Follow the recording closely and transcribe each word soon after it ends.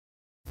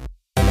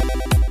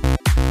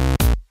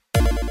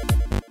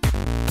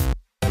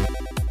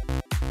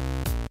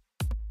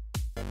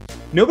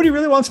nobody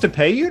really wants to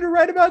pay you to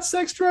write about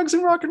sex, drugs,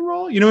 and rock and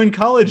roll. You know, in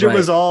college, it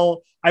was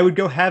all, I would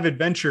go have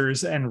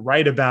adventures and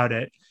write about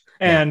it.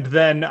 And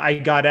then I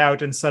got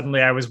out and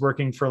suddenly I was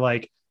working for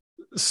like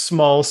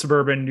small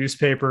suburban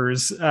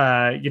newspapers,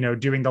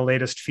 doing the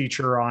latest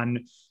feature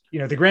on,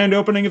 the grand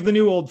opening of the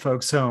new old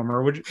folks home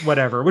or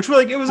whatever, which was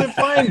like, it was a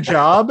fine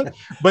job,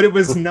 but it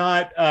was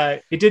not,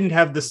 it didn't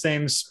have the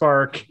same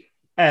spark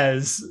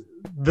as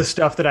the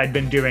stuff that I'd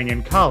been doing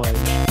in college.